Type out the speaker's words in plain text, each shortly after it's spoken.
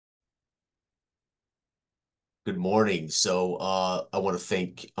Good morning. I want to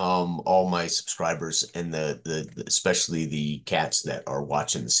thank all my subscribers and especially the cats that are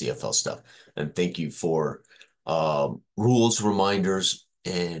watching the CFL stuff. And thank you for rules, reminders,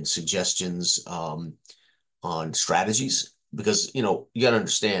 and suggestions on strategies because you got to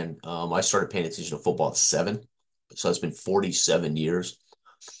understand. I started paying attention to football at 7, so it's been 47 years.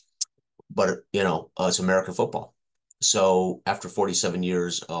 But it's American football. So after 47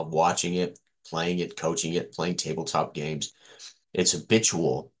 years of watching it, playing it, coaching it, playing tabletop games, it's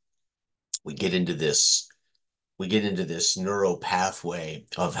habitual. We get into this we get into this neuro pathway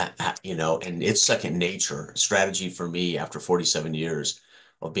of and it's second nature strategy for me after 47 years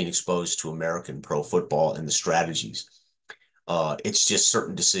of being exposed to American pro football and the strategies. It's just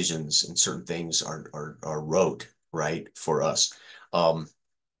certain decisions and certain things are rote, right, for us. And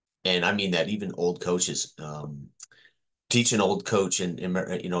I mean that even old coaches, teach an old coach in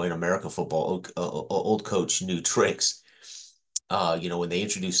American football, old coach knew tricks. When they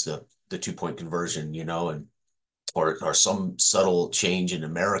introduced the 2 point conversion, and or some subtle change in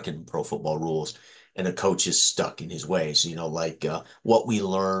American pro football rules, and a coach is stuck in his ways. Like what we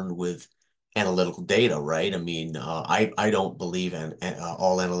learned with analytical data, right? I mean, I don't believe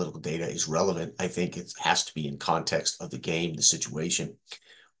all analytical data is relevant. I think it has to be in context of the game, the situation,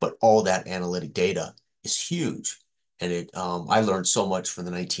 but all that analytic data is huge. And I learned so much from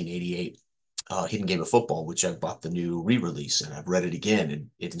the 1988 Hidden Game of Football, which I bought the new re-release and I've read it again, and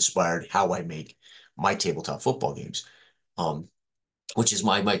it inspired how I make my tabletop football games. Um, which is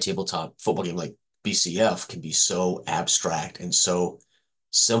my tabletop football game, like BCF, can be so abstract and so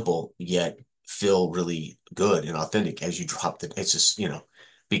simple, yet feel really good and authentic as you drop it. It's just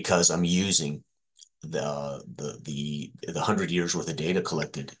because I'm using the 100 years worth of data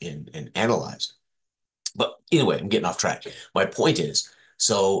collected and analyzed. But anyway, I'm getting off track. My point is,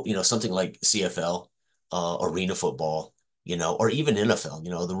 so something like CFL, arena football, or even NFL,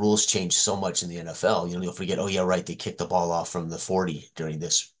 the rules change so much in the NFL. You'll forget, oh yeah, right, they kicked the ball off from the 40 during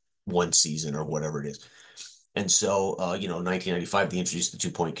this one season or whatever it is. And so, 1995, they introduced the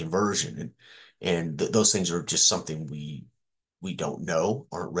 2 point conversion, and those things are just something we don't know,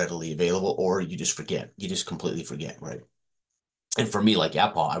 aren't readily available, or you just forget. You just completely forget, right? And for me, like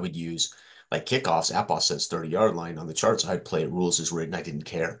Apple, I would use like kickoffs. Apple says 30-yard line on the charts. I'd play it rules as written. I didn't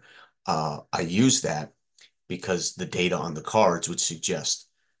care. I use that because the data on the cards would suggest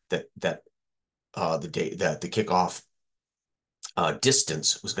that the kickoff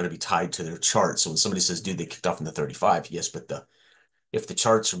distance was going to be tied to their chart. So when somebody says, "Dude, they kicked off in the 35," yes, but the if the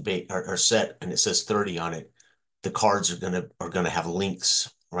charts are set and it says 30 on it, the cards are gonna have links,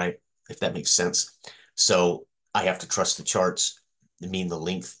 right? If that makes sense. So I have to trust the charts. I mean,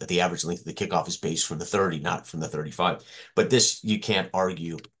 the average length of the kickoff is based from the 30, not from the 35. But this you can't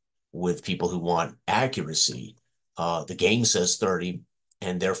argue with people who want accuracy. The game says 30,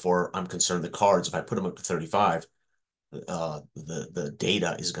 and therefore I'm concerned the cards, if I put them up to 35, the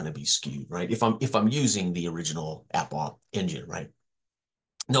data is going to be skewed, right? If I'm using the original app engine, right?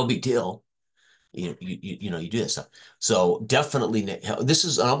 No big deal. You do this stuff. So definitely, this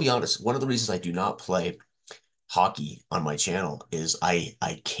is, and I'll be honest, one of the reasons I do not play hockey on my channel is I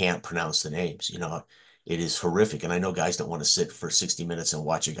can't pronounce the names. It is horrific, and I know guys don't want to sit for 60 minutes and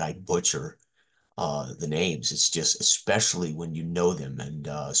watch a guy butcher the names. It's just, especially when you know them, and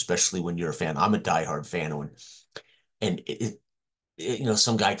especially when you're a fan. I'm a diehard fan, and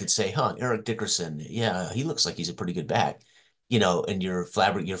some guy could say, "Huh, Eric Dickerson, yeah, he looks like he's a pretty good back," and you're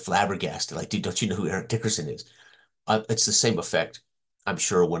flabbergasted, like, dude, don't you know who Eric Dickerson is? It's the same effect, I'm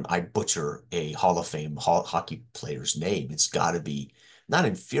sure, when I butcher a Hall of Fame hockey player's name. It's got to be not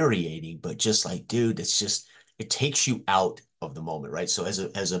infuriating, but just like, dude, it takes you out of the moment, right? So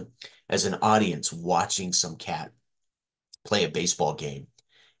as an audience watching some cat play a baseball game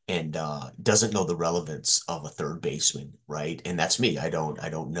and doesn't know the relevance of a third baseman, right? And that's me. I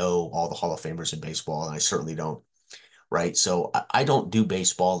don't know all the Hall of Famers in baseball, and I certainly don't, right? So I don't do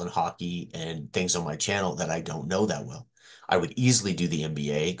baseball and hockey and things on my channel that I don't know that well. I would easily do the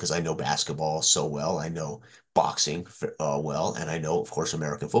NBA because I know basketball so well. I know boxing well, and I know, of course,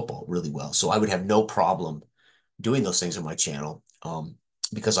 American football really well. So I would have no problem doing those things on my channel,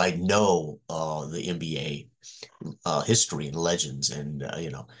 because I know the NBA history and legends, and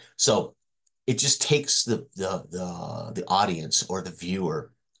so it just takes the audience or the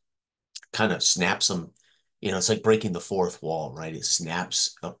viewer, kind of snaps them. It's like breaking the fourth wall, right? It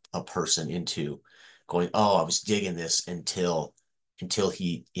snaps a person into going, oh, I was digging this until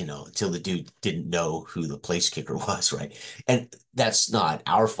the dude didn't know who the place kicker was, right? And that's not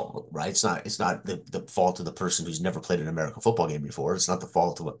our fault, right? It's not the fault of the person who's never played an American football game before. It's not the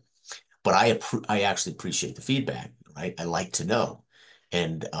fault of but I actually appreciate the feedback, right? I like to know.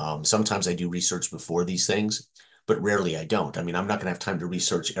 And sometimes I do research before these things, but rarely I don't. I mean, I'm not going to have time to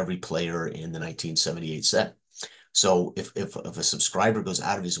research every player in the 1978 set. So if a subscriber goes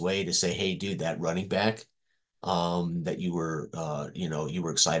out of his way to say, "Hey, dude, that running back that you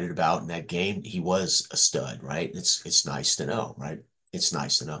were excited about in that game, he was a stud," right? It's nice to know, right? It's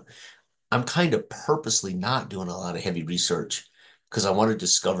nice to know. I'm kind of purposely not doing a lot of heavy research because I want to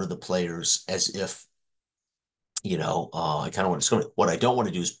discover the players as if, I kind of want to discover. What I don't want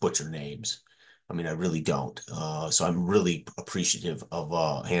to do is butcher names. I mean, I really don't. So I'm really appreciative of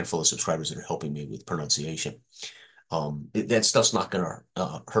a handful of subscribers that are helping me with pronunciation. That stuff's not going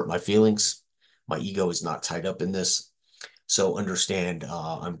to hurt my feelings. My ego is not tied up in this. So understand,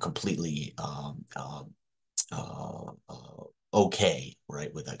 I'm completely okay,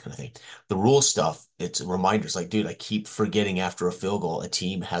 right, with that kind of thing. The rule stuff, it's reminders like, dude, I keep forgetting after a field goal, a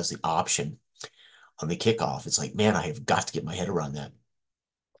team has the option on the kickoff. It's like, man, I have got to get my head around that.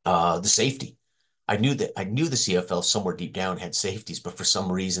 The safety. I knew the CFL somewhere deep down had safeties, but for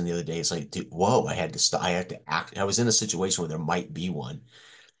some reason the other day it's like, dude, whoa, I had to stop. I had to act. I was in a situation where there might be one.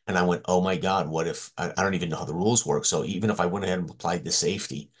 And I went, oh my God, what if I don't even know how the rules work? So even if I went ahead and applied the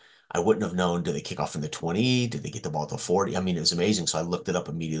safety, I wouldn't have known, do they kick off from the 20? Did they get the ball to 40? I mean, it was amazing. So I looked it up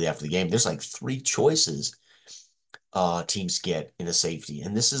immediately after the game. There's like three choices teams get in a safety.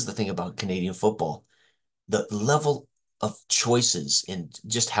 And this is the thing about Canadian football. The level of choices in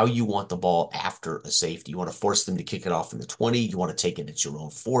just how you want the ball after a safety. You want to force them to kick it off from the 20. You want to take it at your own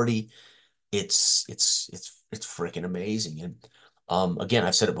 40. It's freaking amazing. And again,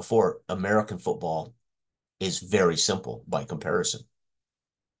 I've said it before, American football is very simple by comparison,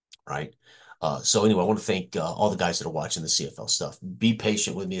 right? So anyway, I want to thank all the guys that are watching the CFL stuff. Be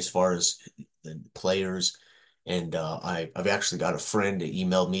patient with me as far as the players. And I've actually got a friend that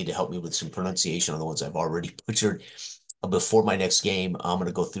emailed me to help me with some pronunciation on the ones I've already butchered. Before my next game, I'm going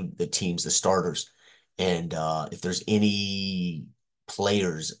to go through the teams, the starters. And if there's any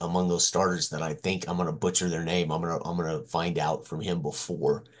players among those starters that I think I'm going to butcher their name, I'm going to find out from him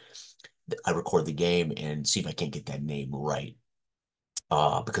before I record the game and see if I can't get that name right.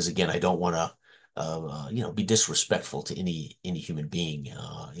 Because again, I don't want to, be disrespectful to any human being.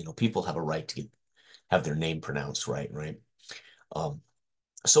 People have a right to have their name pronounced right, right? Um,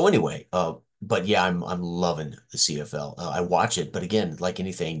 so anyway, but yeah, I'm loving the CFL. I watch it, but again, like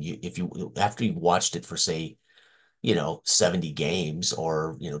anything, if you after you've watched it for say, 70 games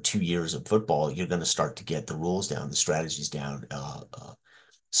or 2 years of football, you're going to start to get the rules down, the strategies down,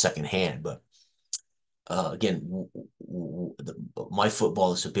 secondhand. But again, my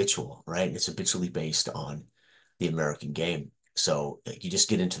football is habitual, right? It's habitually based on the American game. So you just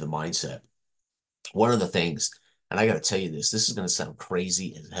get into the mindset. One of the things, and I got to tell you this is going to sound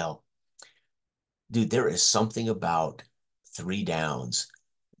crazy as hell. Dude, there is something about three downs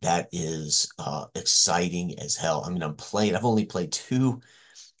that is exciting as hell. I mean, I've only played two.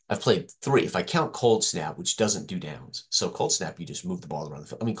 I've played three. If I count cold snap, which doesn't do downs. So cold snap, you just move the ball around the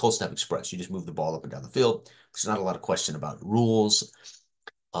field. I mean, cold snap express, you just move the ball up and down the field. There's not a lot of question about rules.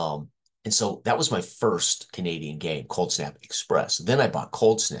 Um, and so that was my first Canadian game, cold snap express. Then I bought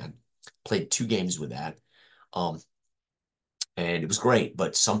cold snap, played two games with that. Um, and it was great,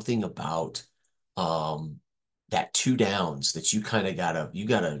 but something about um that two downs that you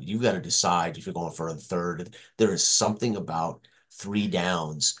gotta decide if you're going for a third. There is something about three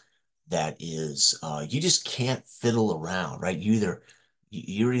downs that is you just can't fiddle around, right?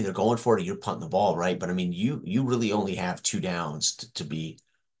 You're either going for it or you're punting the ball, right? But I mean, you really only have two downs to be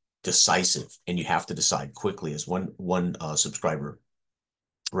decisive, and you have to decide quickly. As one subscriber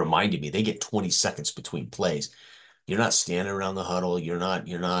reminded me, they get 20 seconds between plays. You're not standing around the huddle. You're not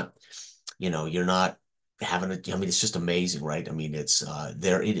having I mean, it's just amazing, right? I mean, it's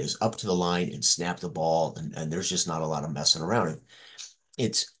there it is up to the line and snap the ball, and there's just not a lot of messing around.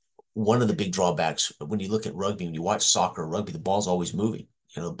 It's one of the big drawbacks when you look at rugby, when you watch soccer or rugby, the ball's always moving.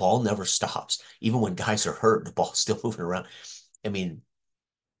 The ball never stops. Even when guys are hurt, the ball's still moving around. I mean,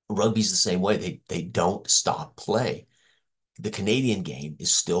 rugby's the same way. They don't stop play. The Canadian game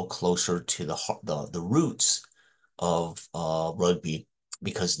is still closer to the roots of rugby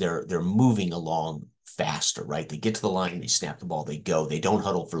because they're moving along faster, right? They get to the line, they snap the ball, they go. They don't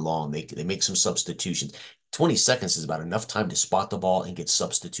huddle for long. They make some substitutions. 20 seconds is about enough time to spot the ball and get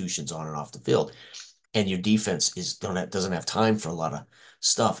substitutions on and off the field. And your defense doesn't have time for a lot of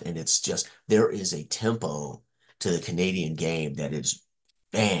stuff. And it's just there is a tempo to the Canadian game that is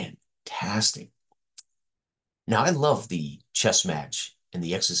fantastic. Now I love the chess match and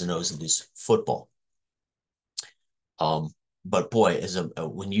the X's and O's in this football. Um, but boy,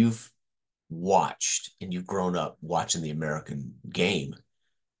 when you've watched and you've grown up watching the American game,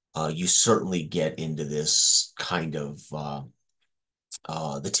 you certainly get into this kind of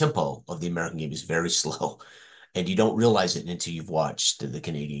the tempo of the American game is very slow, and you don't realize it until you've watched the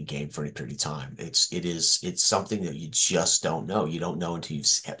Canadian game for any period of time. It's something that you just don't know. You don't know until you've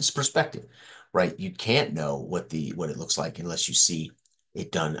it's perspective, right? You can't know what it looks like unless you see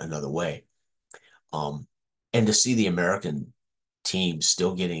it done another way. Um, and to see the American team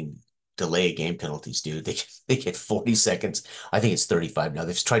still getting delay game penalties, dude. They get 40 seconds. I think it's 35 now.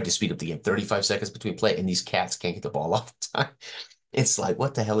 They've tried to speed up the game, 35 seconds between play, and these cats can't get the ball off the time. It's like,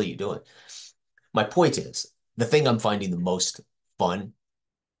 what the hell are you doing? My point is, the thing I'm finding the most fun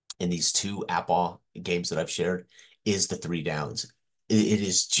in these two Apple games that I've shared is the three downs. It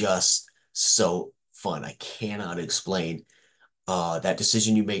is just so fun. I cannot explain that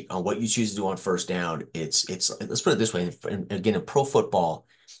decision you make on what you choose to do on first down. It's let's put it this way. And again, in pro football,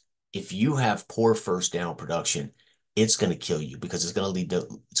 if you have poor first down production, it's going to kill you because it's going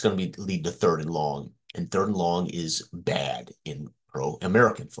to be lead to third and long, and third and long is bad in pro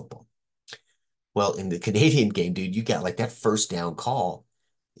American football. Well, in the Canadian game, dude, you got like that first down call.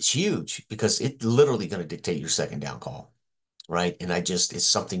 It's huge because it's literally going to dictate your second down call, right? And it's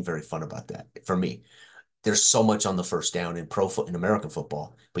something very fun about that for me. There's so much on the first down in in American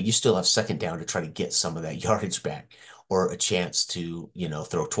football, but you still have second down to try to get some of that yardage back or a chance to,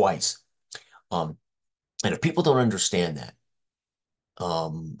 throw twice. Um, and if people don't understand that,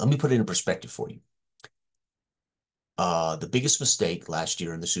 let me put it in perspective for you. The biggest mistake last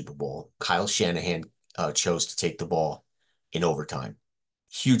year in the Super Bowl, Kyle Shanahan chose to take the ball in overtime.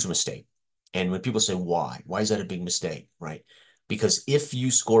 Huge mistake. And when people say why is that a big mistake, right? Because if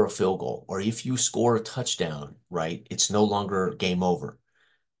you score a field goal or if you score a touchdown, right, it's no longer game over.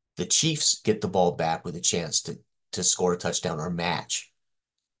 The Chiefs get the ball back with a chance to score a touchdown or match.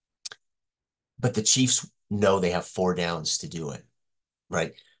 But the Chiefs know they have four downs to do it,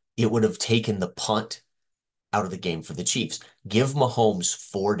 right? It would have taken the punt out of the game for the Chiefs. Give Mahomes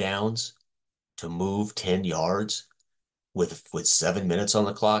four downs to move 10 yards with 7 minutes on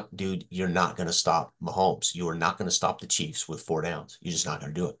the clock, dude, you're not going to stop Mahomes. You are not going to stop the Chiefs with four downs. You're just not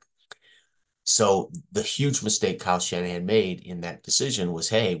going to do it. So the huge mistake Kyle Shanahan made in that decision was,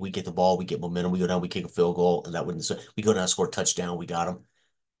 hey, we get the ball, we get momentum, we go down, we kick a field goal, and that wouldn't. We go down, score a touchdown, we got them.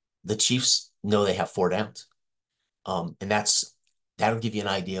 The Chiefs know they have four downs, and that'll give you an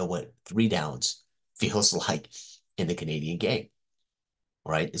idea what three downs feels like in the Canadian game,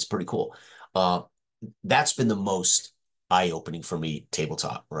 right? It's pretty cool. Uh, that's been the most eye-opening for me,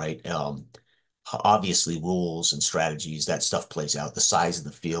 tabletop, right? Obviously rules and strategies, that stuff plays out, the size of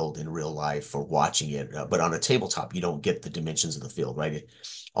the field in real life for watching it. But on a tabletop, you don't get the dimensions of the field, right?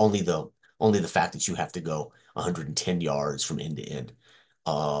 Only the only the fact that you have to go 110 yards from end to end,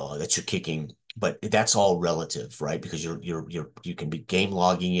 that you're kicking. But that's all relative, right? Because you can be game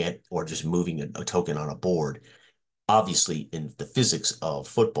logging it or just moving a token on a board. Obviously, in the physics of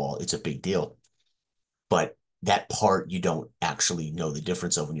football, it's a big deal. But that part you don't actually know the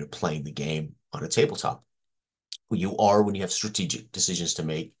difference of when you're playing the game on a tabletop. You are when you have strategic decisions to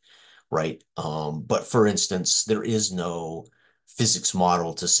make, right? But for instance, there is no physics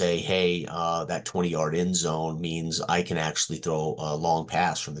model to say, hey, that 20-yard end zone means I can actually throw a long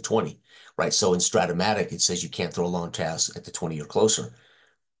pass from the 20, right? So in Stratomatic, it says you can't throw a long pass at the 20 or closer.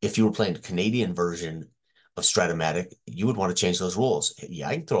 If you were playing the Canadian version of Stratomatic, you would want to change those rules. Yeah,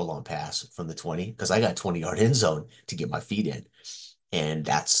 I can throw a long pass from the 20 because I got 20-yard end zone to get my feet in. And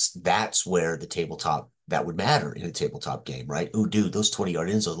that's where the tabletop that would matter in a tabletop game, right? Oh, dude, those 20-yard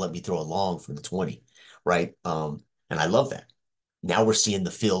end zones let me throw a long from the 20, right? And I love that. Now we're seeing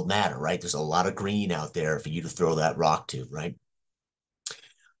the field matter, right? There's a lot of green out there for you to throw that rock to, right?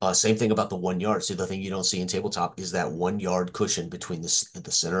 Same thing about the 1 yard. So the thing you don't see in tabletop is that 1 yard cushion between the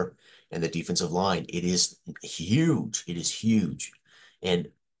center and the defensive line. It is huge. It is huge. And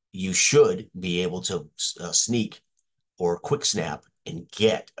you should be able to sneak or quick snap and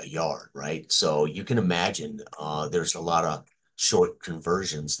get a yard, right? So you can imagine there's a lot of short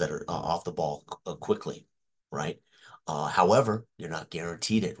conversions that are off the ball quickly, right? However, you're not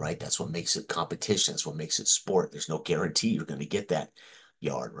guaranteed it, right? That's what makes it competition. That's what makes it sport. There's no guarantee you're going to get that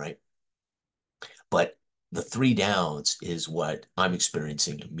yard, right? But the three downs is what I'm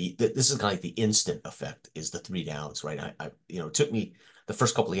experiencing. This is kind of like the instant effect is the three downs, right? It took me the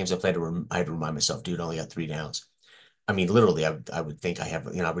first couple of games I played I had to remind myself, dude, I only got three downs. I mean, literally, I would think I have,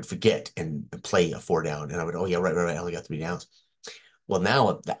 I would forget and play a four down, and I would, oh yeah, right, I only got three downs. Well,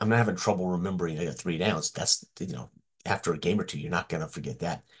 now I'm not having trouble remembering I got three downs. That's, after a game or two, you're not gonna forget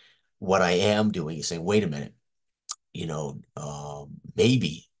that. What I am doing is saying, wait a minute,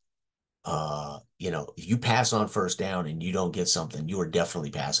 maybe if you pass on first down and you don't get something, you are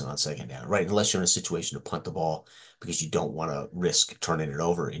definitely passing on second down, right? Unless you're in a situation to punt the ball because you don't want to risk turning it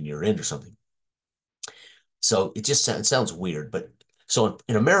over in your end or something. So it sounds weird, but so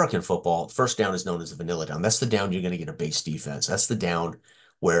in American football, first down is known as the vanilla down. That's the down you're going to get a base defense. That's the down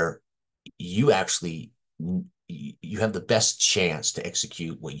where you actually you have the best chance to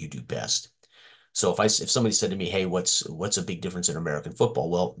execute what you do best. So if somebody said to me, "Hey, what's a big difference in American football?"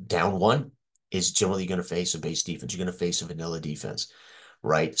 Well, down one is generally going to face a base defense. You're going to face a vanilla defense,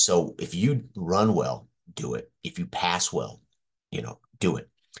 right? So if you run well, do it. If you pass well, do it.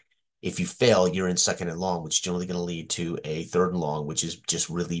 If you fail, you're in second and long, which is generally going to lead to a third and long, which is just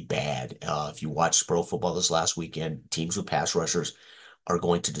really bad. If you watch pro football this last weekend, teams with pass rushers are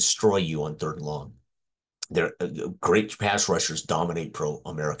going to destroy you on third and long. They're great pass rushers dominate pro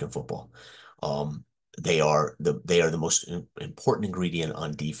American football. Um, they are the most important ingredient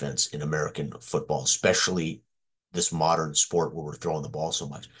on defense in American football, especially this modern sport where we're throwing the ball so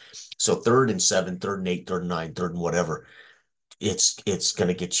much. So third and seven, third and eight, third and nine, third and whatever, it's going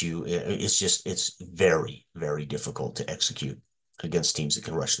to get you. It's very, very difficult to execute against teams that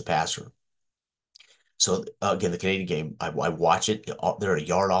can rush the passer. So again, the Canadian game, I watch it. They're a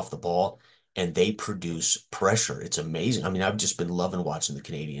yard off the ball, and they produce pressure. It's amazing. I mean, I've just been loving watching the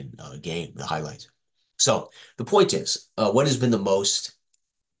Canadian game, the highlights. So the point is, what has been the most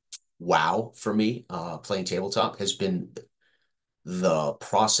wow for me playing tabletop has been the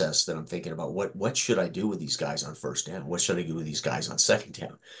process that I'm thinking about. What should I do with these guys on first down? What should I do with these guys on second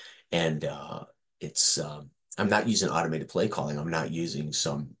down? And it's I'm not using automated play calling. I'm not using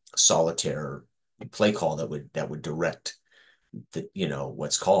some solitaire play call that would direct the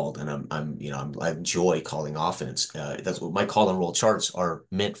what's called. And I enjoy calling offense. That's what my call and roll charts are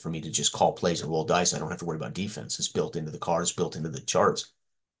meant for me to just call plays and roll dice. I don't have to worry about defense. It's built into the cards, built into the charts.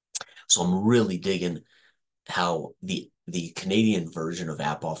 So I'm really digging how the Canadian version of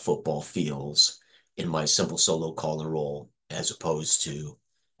Apple football feels in my simple solo call and roll as opposed to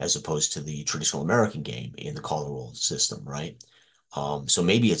the traditional American game in the call and roll system, right? So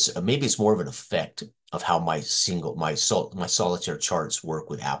maybe it's more of an effect of how my solitaire charts work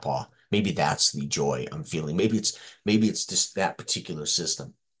with Apple. Maybe that's the joy I'm feeling. Maybe it's just that particular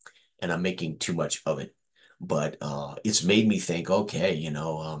system and I'm making too much of it. But it's made me think, okay,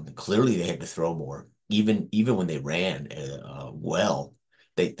 clearly they had to throw more. Even when they ran well,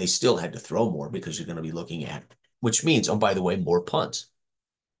 they still had to throw more because you're going to be looking at, which means, oh, by the way, more punts.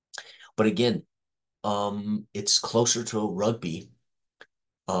 But again, it's closer to rugby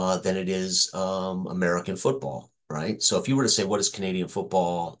than it is American football, right? So if you were to say, what is Canadian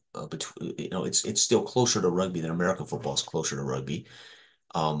football between, it's still closer to rugby than American football is closer to rugby.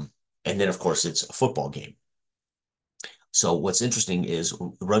 Um, and then, of course, it's a football game. So what's interesting is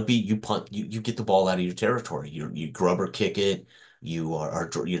rugby, you punt, you get the ball out of your territory. You grub or kick it.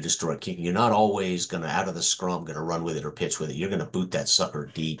 You're just direct kicking. You're not always gonna out of the scrum gonna run with it or pitch with it. You're gonna boot that sucker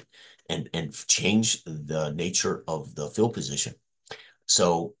deep and change the nature of the field position.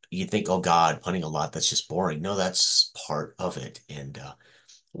 So you think, oh God, punting a lot, that's just boring. No, that's part of it. And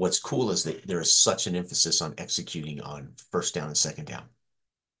what's cool is that there is such an emphasis on executing on first down and second down.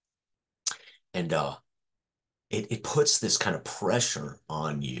 And it puts this kind of pressure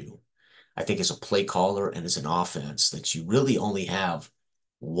on you, I think, as a play caller and as an offense, that you really only have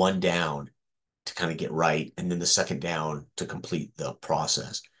one down to kind of get right, and then the second down to complete the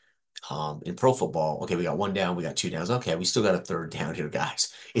process. In pro football, okay, we got one down, we got two downs. Okay, we still got a third down here,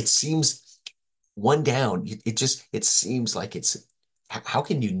 guys. It seems one down, it seems like it's how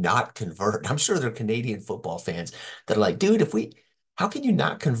can you not convert? I'm sure there are Canadian football fans that are like, dude, how can you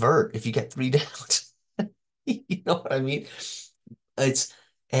not convert if you get three downs? You know what I mean? It's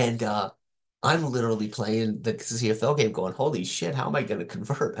and I'm literally playing the CFL game going, holy shit, how am I going to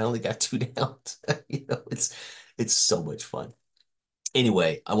convert? I only got two downs. It's so much fun.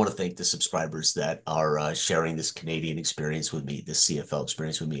 Anyway, I want to thank the subscribers that are sharing this Canadian experience with me, this CFL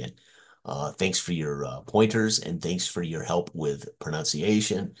experience with me. And thanks for your pointers and thanks for your help with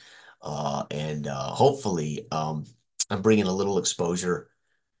pronunciation. And hopefully, I'm bringing a little exposure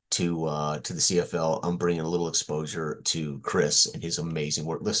to the CFL. I'm bringing a little exposure to Chris and his amazing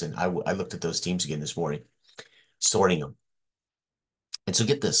work. Listen, I looked at those teams again this morning, sorting them. And so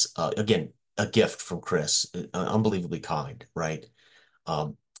get this, again, a gift from Chris, unbelievably kind, right?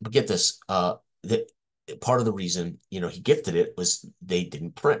 But get this, that part of the reason, he gifted it was they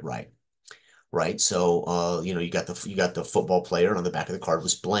didn't print right. Right. So, you got the football player and on the back of the card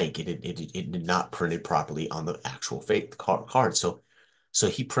was blank. It did not printed properly on the actual fake card. So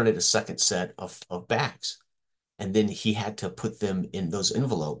he printed a second set of bags and then he had to put them in those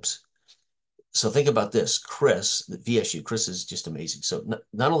envelopes. So think about this. Chris, the VSU, Chris is just amazing. So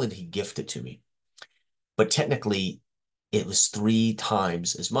not only did he gift it to me, but technically it was three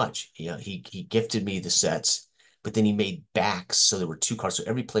times as much. He gifted me the sets, but then he made backs. So there were two cards. So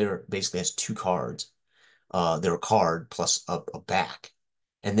every player basically has two cards. They're a card plus a back.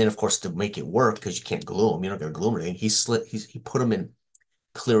 And then of course to make it work, because you can't glue them, you're not gonna glue them or anything, he put them in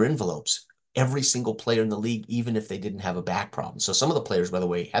clear envelopes. Every single player in the league, even if they didn't have a back problem. So some of the players, by the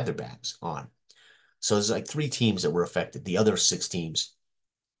way, had their backs on. So there's like three teams that were affected. The other six teams.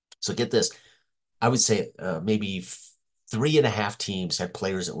 So get this. I would say maybe three and a half teams had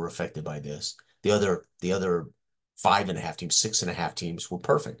players that were affected by this. The other five and a half teams, six and a half teams were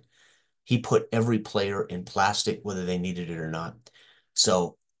perfect. He put every player in plastic, whether they needed it or not.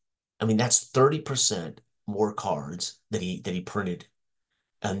 So, I mean, that's 30% more cards that he printed.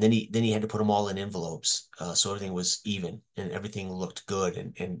 And then he had to put them all in envelopes, so everything was even and everything looked good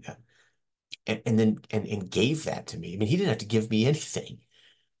and gave that to me. I mean, he didn't have to give me anything.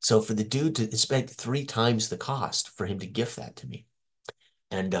 So for the dude to spend three times the cost for him to gift that to me,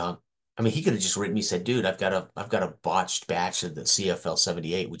 and I mean, he could have just written me said, "Dude, I've got a botched batch of the CFL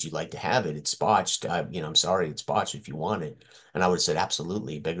 78. Would you like to have it? It's botched. I'm sorry, it's botched. If you want it," and I would have said,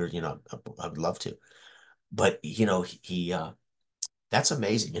 "Absolutely, bigger. I would love to." But that's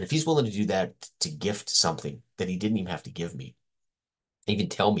amazing. And if he's willing to do that to gift something that he didn't even have to give me, even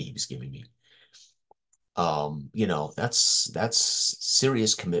tell me he was giving me, that's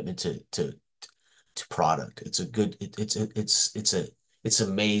serious commitment to product. It's a good it's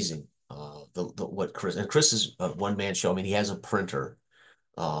amazing. The what Chris is a one man show. I mean, he has a printer,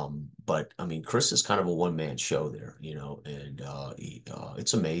 but I mean, Chris is kind of a one man show there, and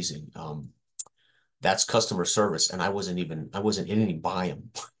it's amazing. That's customer service, and I wasn't in any buy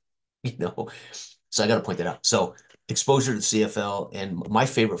him, you know. So I got to point that out. So exposure to CFL and my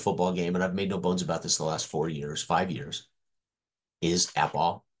favorite football game, and I've made no bones about this the last 4 years, 5 years, is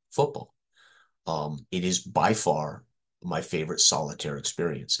at-ball football. It is by far my favorite solitaire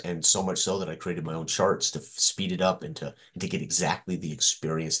experience, and so much so that I created my own charts to speed it up and to get exactly the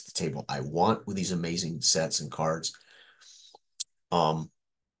experience at the table I want with these amazing sets and cards. Um,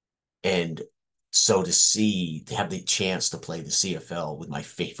 and so to have the chance to play the CFL with my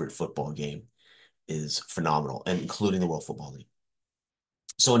favorite football game is phenomenal, and including the World Football League.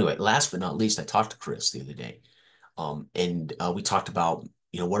 So anyway, last but not least, I talked to Chris the other day, and we talked about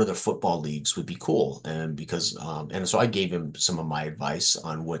what other football leagues would be cool, and so I gave him some of my advice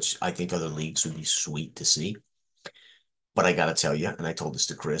on which I think other leagues would be sweet to see. But I got to tell you, and I told this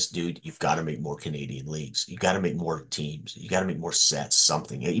to Chris, dude, you've got to make more Canadian leagues. You got to make more teams. You got to make more sets,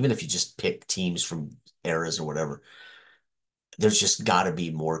 something. Even if you just pick teams from eras or whatever, there's just got to be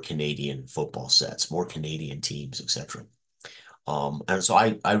more Canadian football sets, more Canadian teams, etc. And so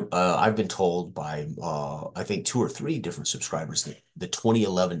I've been told by I think two or three different subscribers that the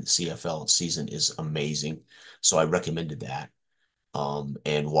 2011 CFL season is amazing. So I recommended that.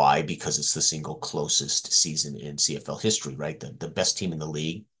 And why? Because it's the single closest season in CFL history, right? The best team in the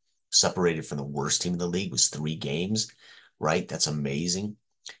league separated from the worst team in the league was 3 games, right? That's amazing.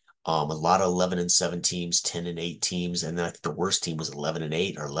 A lot of 11-7 teams, 10-8 teams, and then I think the worst team was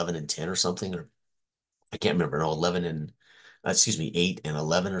 11-8 or 11-10 or something, or I can't remember. No, 11 and excuse me,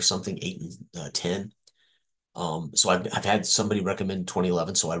 8-11 or something, 8-10. So I've had somebody recommend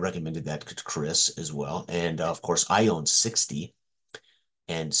 2011, so I recommended that to Chris as well. And of course, I own 60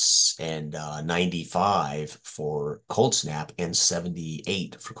 and 95 for Cold Snap and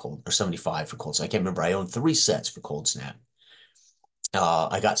 78 for Cold or 75 for Cold Snap. I can't remember. I own 3 sets for Cold Snap.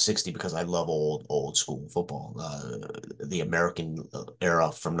 I got 60 because I love old school football, the American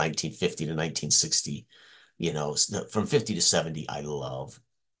era from 1950 to 1960. From 50 to 70, I love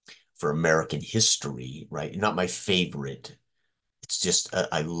for American history, right? Not my favorite. It's just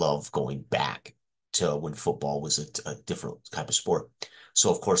I love going back to when football was a different type of sport. So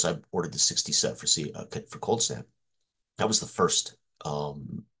of course I ordered the 60 set for Cold Snap. That was the first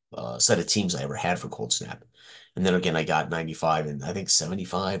set of teams I ever had for Cold Snap. And then again, I got 95 and I think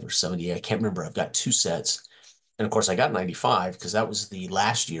 75 or 78. I can't remember. I've got 2 sets. And of course, I got 95 because that was the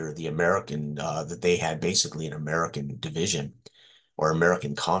last year the American that they had basically an American division or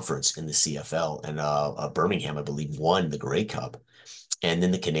American conference in the CFL. And Birmingham, I believe, won the Grey Cup. And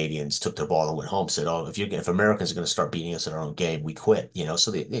then the Canadians took the ball and went home. Said, "Oh, if Americans are going to start beating us in our own game, we quit."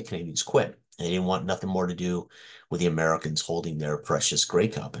 So the Canadians quit. And they didn't want nothing more to do with the Americans holding their precious Grey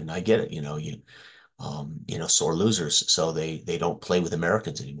Cup. And I get it. Sore losers, so they don't play with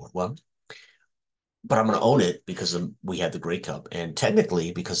Americans anymore. Well, but I'm going to own it because we had the Grey Cup, and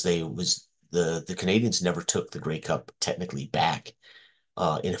technically because the Canadians never took the Grey Cup technically back.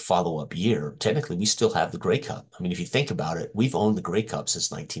 in a follow-up year, technically we still have the Grey Cup. I mean, if you think about it, we've owned the Grey Cup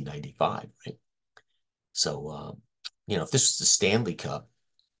since 1995, right? So, if this was the Stanley Cup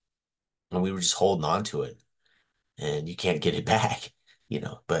and we were just holding on to it and you can't get it back,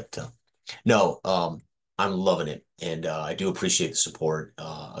 but no, I'm loving it. And I do appreciate the support.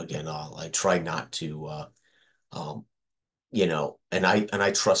 Again, I try not to, um, and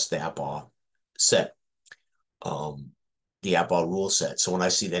I trust the APBA set, um, the APBA rule set. So when I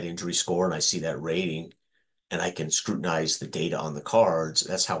see that injury score and I see that rating, and I can scrutinize the data on the cards,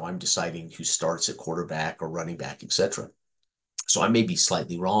 that's how I'm deciding who starts at quarterback or running back, etc. So I may be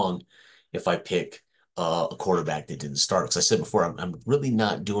slightly wrong if I pick a quarterback that didn't start. Because I said before, I'm really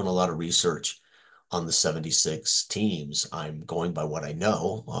not doing a lot of research on the 76 teams. I'm going by what I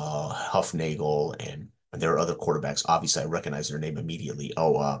know. Huffnagel, and there are other quarterbacks. Obviously, I recognize their name immediately.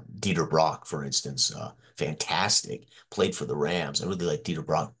 Oh, Dieter Brock, for instance, fantastic. Played for the Rams. I really like Dieter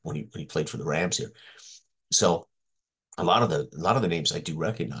Brock when he played for the Rams here. So a lot of the names I do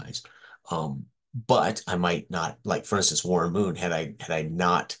recognize. But I might not, like, for instance, Warren Moon. Had I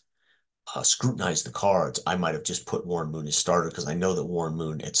not scrutinized the cards, I might have just put Warren Moon as starter because I know that Warren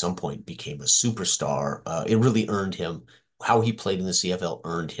Moon at some point became a superstar. It really earned him, how he played in the CFL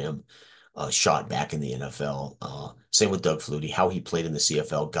earned him a shot back in the NFL. Same with Doug Flutie. How he played in the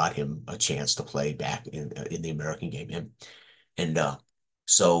CFL got him a chance to play back in the American game. And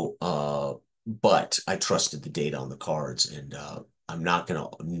so, but I trusted the data on the cards, and I'm not gonna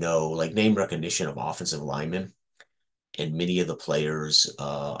know, like, name recognition of offensive linemen and many of the players.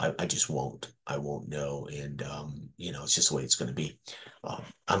 I just won't. I won't know, and it's just the way it's going to be.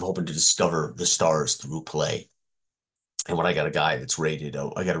 I'm hoping to discover the stars through play. And when I got a guy that's rated,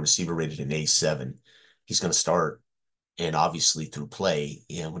 I got a receiver rated an A7, he's going to start. And obviously through play,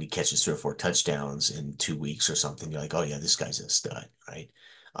 when he catches 3 or 4 touchdowns in 2 weeks or something, you're like, oh yeah, this guy's a stud, right?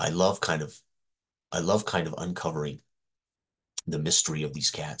 I love kind of, I love kind of uncovering the mystery of these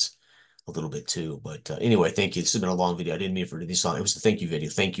cats a little bit too. But anyway, thank you. This has been a long video. I didn't mean for it to be long. It was a thank you video.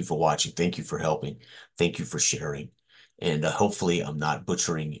 Thank you for watching. Thank you for helping. Thank you for sharing. And hopefully I'm not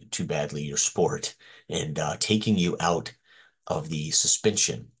butchering too badly your sport and taking you out of the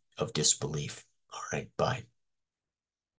suspension of disbelief. All right, bye.